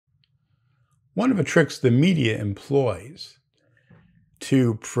One of the tricks the media employs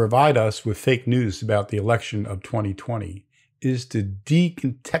to provide us with fake news about the election of 2020 is to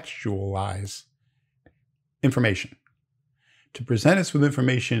decontextualize information, to present us with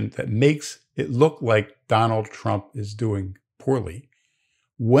information that makes it look like Donald Trump is doing poorly,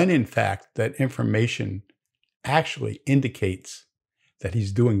 when in fact that information actually indicates that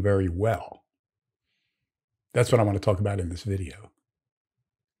he's doing very well. That's what I want to talk about in this video.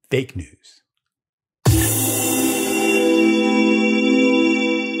 Fake news.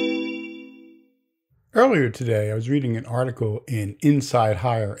 Earlier today, I was reading an article in Inside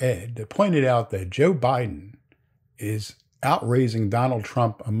Higher Ed that pointed out that Joe Biden is outraising Donald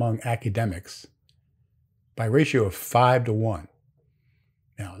Trump among academics by a ratio of 5-1.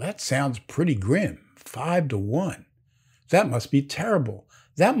 Now, that sounds pretty grim, 5-1. That must be terrible.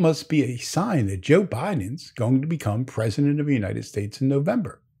 That must be a sign that Joe Biden's going to become president of the United States in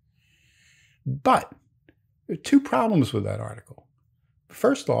November. But there are two problems with that article.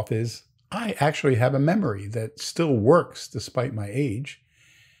 First off is, I actually have a memory that still works despite my age.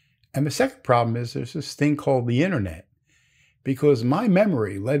 And the second problem is there's this thing called the internet, because my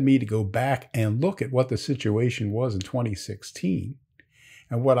memory led me to go back and look at what the situation was in 2016.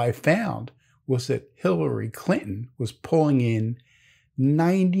 And what I found was that Hillary Clinton was pulling in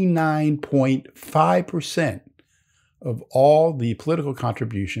 99.5% of all the political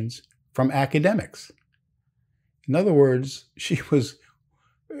contributions from academics. In other words,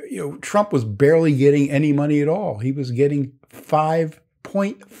 Trump was barely getting any money at all. He was getting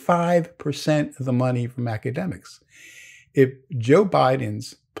 5.5% of the money from academics. If Joe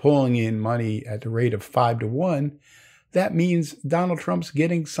Biden's pulling in money at the rate of 5-1, that means Donald Trump's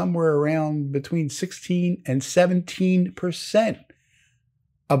getting somewhere around between 16 and 17%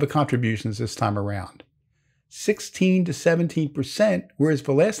 of the contributions this time around. 16 to 17%, whereas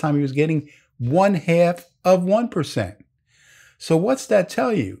the last time he was getting 0.5%. So what's that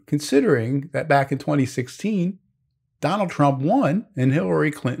tell you? Considering that back in 2016, Donald Trump won and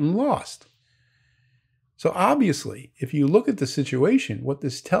Hillary Clinton lost. So obviously, if you look at the situation, what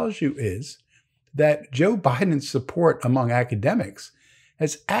this tells you is that Joe Biden's support among academics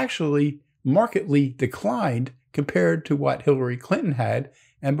has actually markedly declined compared to what Hillary Clinton had,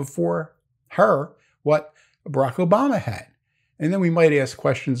 and before her, what Barack Obama had. And then we might ask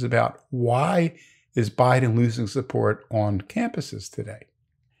questions about why is Biden losing support on campuses today.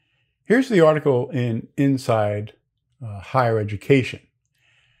 Here's the article in Inside Higher Education.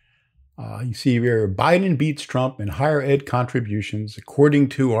 You see here, Biden beats Trump in higher ed contributions. According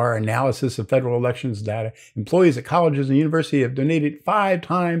to our analysis of federal elections data, employees at colleges and universities have donated 5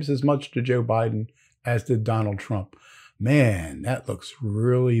 times as much to Joe Biden as did Donald Trump. Man, that looks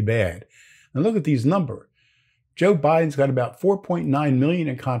really bad. And look at these numbers. Joe Biden's got about 4.9 million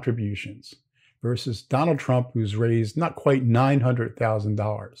in contributions versus Donald Trump, who's raised not quite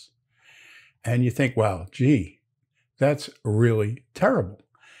 $900,000. And you think, well, gee, that's really terrible.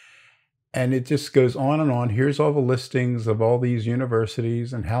 And it just goes on and on. Here's all the listings of all these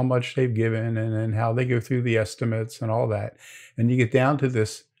universities and how much they've given and then how they go through the estimates and all that. And you get down to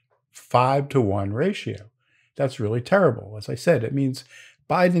this 5-1 ratio. That's really terrible. As I said, it means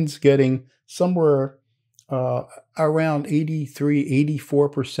Biden's getting somewhere around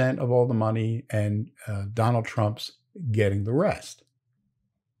 84% of all the money, and Donald Trump's getting the rest.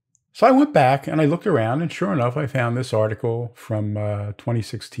 So I went back and I looked around, and sure enough, I found this article from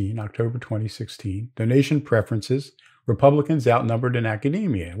 2016, October 2016, Donation Preferences, Republicans Outnumbered in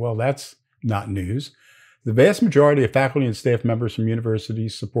Academia. Well, that's not news. The vast majority of faculty and staff members from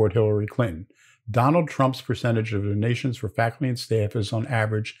universities support Hillary Clinton. Donald Trump's percentage of donations for faculty and staff is on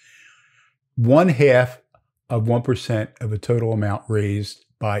average 0.5% of the total amount raised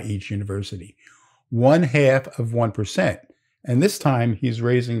by each university. 0.5%. And this time he's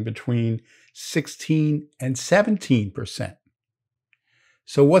raising between 16 and 17%.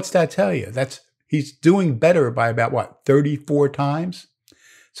 So what's that tell you? He's doing better by about 34 times?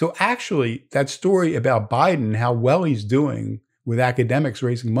 So actually, that story about Biden, how well he's doing with academics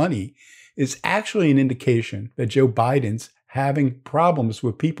raising money, is actually an indication that Joe Biden's having problems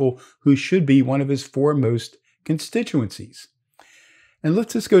with people who should be one of his foremost constituencies. And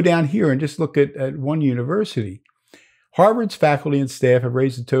let's just go down here and just look at one university. Harvard's faculty and staff have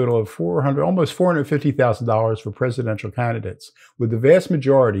raised a total of almost $450,000 for presidential candidates, with the vast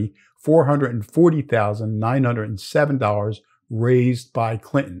majority, $440,907, raised by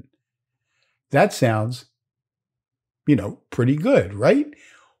Clinton. That sounds, pretty good, right?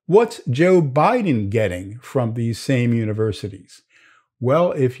 What's Joe Biden getting from these same universities?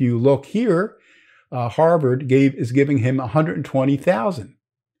 Well, if you look here, Harvard is giving him $120,000.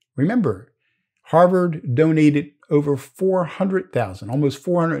 Remember, Harvard donated over $400,000, almost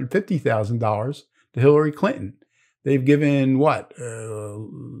 $450,000 to Hillary Clinton. They've given what?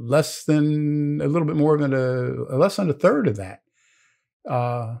 Less than a third of that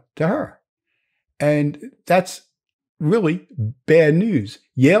to her. And that's really bad news.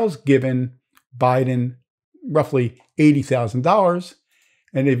 Yale's given Biden roughly $80,000.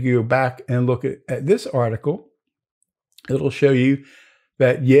 And if you go back and look at this article, it'll show you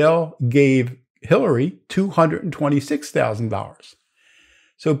that Yale gave Hillary $226,000.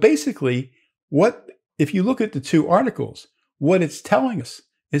 So basically, if you look at the two articles, what it's telling us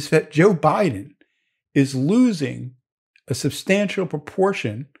is that Joe Biden is losing a substantial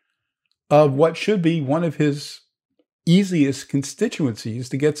proportion of what should be one of his easiest constituencies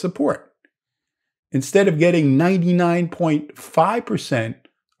to get support. Instead of getting 99.5%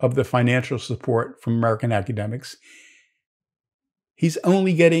 of the financial support from American academics, he's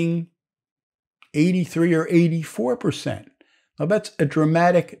only getting 83 or 84%. Now that's a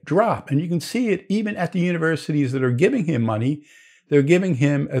dramatic drop. And you can see it even at the universities that are giving him money. They're giving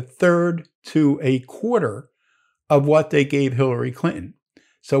him a third to a quarter of what they gave Hillary Clinton.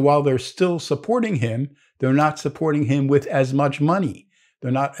 So while they're still supporting him, they're not supporting him with as much money.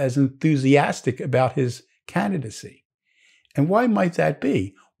 They're not as enthusiastic about his candidacy. And why might that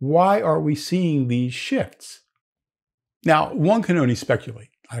be? Why are we seeing these shifts? Now, one can only speculate.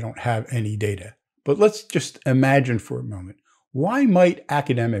 I don't have any data. But let's just imagine for a moment. Why might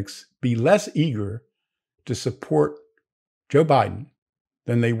academics be less eager to support Joe Biden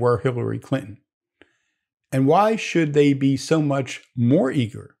than they were Hillary Clinton? And why should they be so much more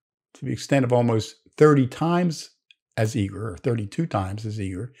eager, to the extent of almost 30 times as eager, or 32 times as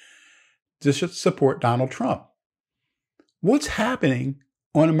eager, to support Donald Trump? What's happening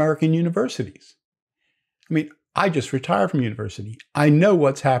on American universities? I mean, I just retired from university. I know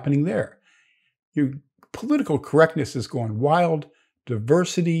what's happening there. Your political correctness is going wild,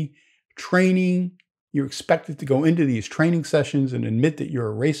 diversity, training. You're expected to go into these training sessions and admit that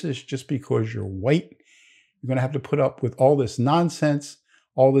you're a racist just because you're white. You're going to have to put up with all this nonsense,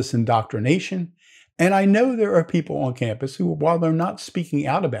 all this indoctrination. And I know there are people on campus who, while they're not speaking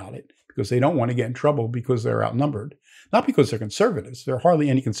out about it because they don't want to get in trouble because they're outnumbered, not because they're conservatives, there are hardly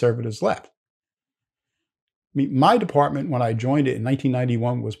any conservatives left. I mean, my department, when I joined it in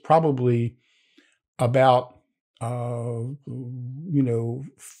 1991, was probably about,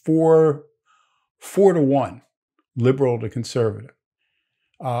 4-1, liberal to conservative.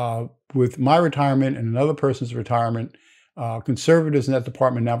 With my retirement and another person's retirement, conservatives in that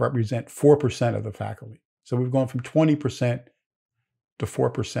department now represent 4% of the faculty. So we've gone from 20% to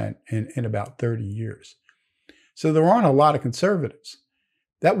 4% in about 30 years. So there aren't a lot of conservatives.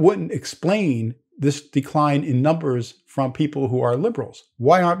 That wouldn't explain this decline in numbers from people who are liberals.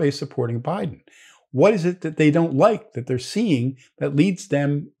 Why aren't they supporting Biden? What is it that they don't like that they're seeing that leads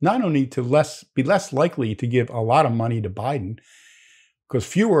them not only to be less likely to give a lot of money to Biden, because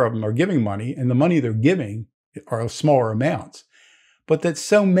fewer of them are giving money, and the money they're giving are smaller amounts, but that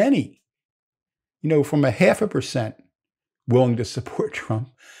so many, from a 0.5% willing to support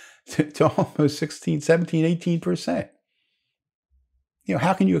Trump to almost 16, 17, 18%.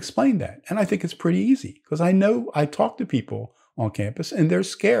 How can you explain that? And I think it's pretty easy, because I talk to people on campus and they're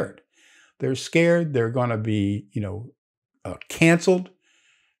scared. They're scared they're going to be, canceled.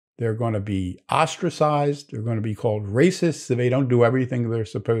 They're going to be ostracized. They're going to be called racists if they don't do everything they're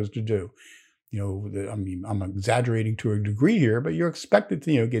supposed to do. I'm exaggerating to a degree here, but you're expected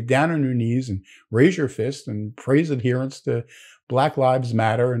to, get down on your knees and raise your fist and praise adherence to Black Lives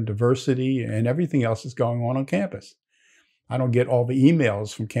Matter and diversity and everything else that's going on campus. I don't get all the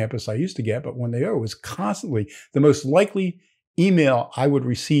emails from campus I used to get, but when they are, it was constantly the most likely email I would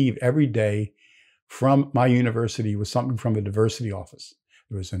receive every day from my university was something from the diversity office.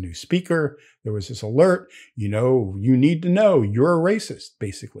 There was a new speaker. There was this alert. You need to know you're a racist,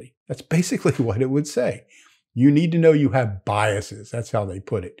 basically. That's basically what it would say. You need to know you have biases. That's how they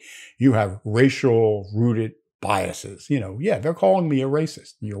put it. You have racial rooted biases. They're calling me a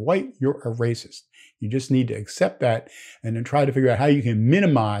racist. You're white, you're a racist. You just need to accept that and then try to figure out how you can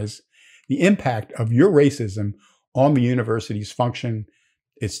minimize the impact of your racism on the university's function,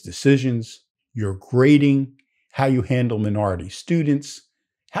 its decisions, your grading, how you handle minority students,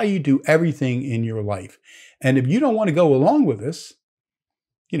 how you do everything in your life. And if you don't want to go along with this,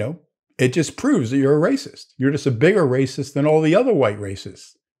 it just proves that you're a racist. You're just a bigger racist than all the other white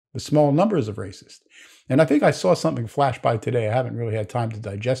racists, the small numbers of racists. And I think I saw something flash by today. I haven't really had time to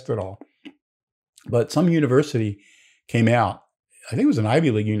digest it all. But some university came out, I think it was an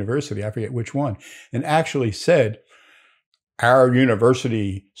Ivy League university, I forget which one, and actually said, our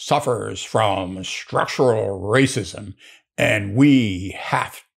university suffers from structural racism, and we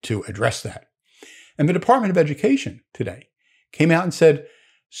have to address that. And the Department of Education today came out and said,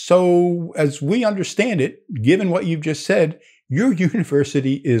 so as we understand it, given what you've just said, your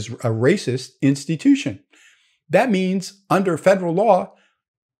university is a racist institution. That means under federal law,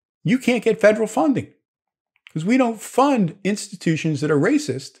 you can't get federal funding because we don't fund institutions that are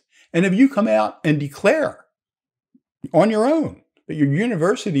racist. And if you come out and declare on your own that your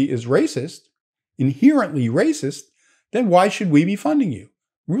university is racist, inherently racist, then why should we be funding you?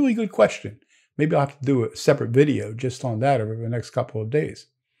 Really good question. Maybe I'll have to do a separate video just on that over the next couple of days.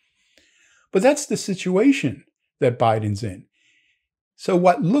 But that's the situation that Biden's in. So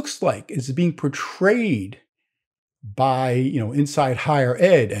what looks like is being portrayed by, inside higher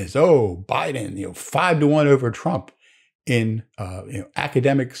ed as, oh, Biden, 5-1 over Trump in,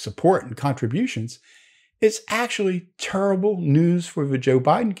 academic support and contributions. It's actually terrible news for the Joe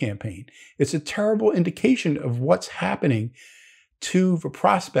Biden campaign. It's a terrible indication of what's happening to the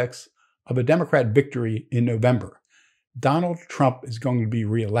prospects of a Democrat victory in November. Donald Trump is going to be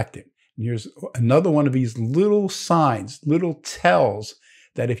reelected. And here's another one of these little signs, little tells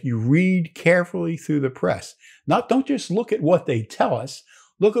that if you read carefully through the press, don't just look at what they tell us,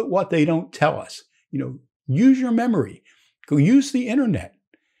 look at what they don't tell us. Use your memory. Go use the internet.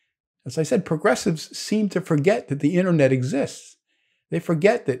 As I said, progressives seem to forget that the internet exists. They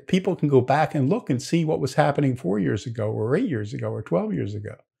forget that people can go back and look and see what was happening 4 years ago or 8 years ago or 12 years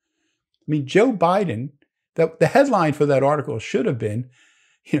ago. Joe Biden, the headline for that article should have been,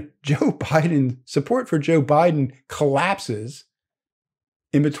 support for Joe Biden collapses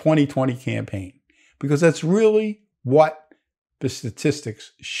in the 2020 campaign, because that's really what the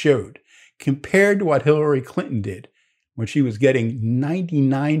statistics showed compared to what Hillary Clinton did when she was getting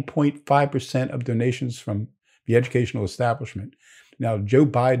 99.5% of donations from the educational establishment. Now, Joe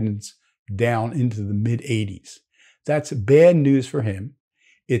Biden's down into the mid-80s. That's bad news for him.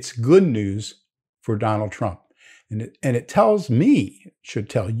 It's good news for Donald Trump. And it tells me, it should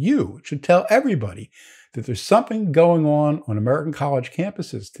tell you, it should tell everybody that there's something going on American college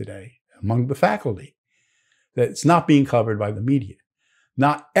campuses today among the faculty that's not being covered by the media.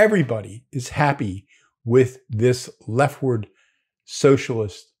 Not everybody is happy with this leftward,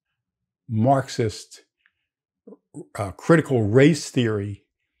 socialist, Marxist, critical race theory,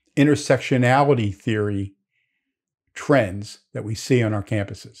 intersectionality theory trends that we see on our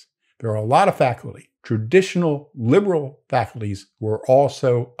campuses. There are a lot of faculty, traditional liberal faculties, who are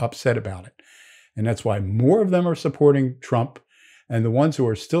also upset about it. And that's why more of them are supporting Trump, and the ones who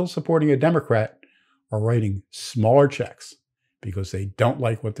are still supporting a Democrat are writing smaller checks because they don't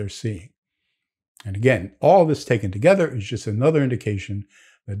like what they're seeing. And again, all this taken together is just another indication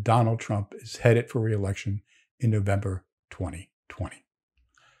that Donald Trump is headed for re-election in November 2020.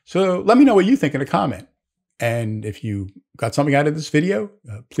 So let me know what you think in a comment. And if you got something out of this video,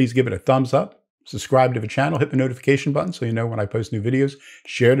 please give it a thumbs up, subscribe to the channel, hit the notification button so you know when I post new videos,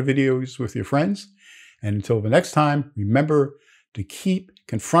 share the videos with your friends. And until the next time, remember to keep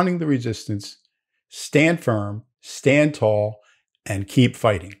confronting the resistance, stand firm, stand tall, and keep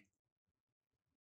fighting.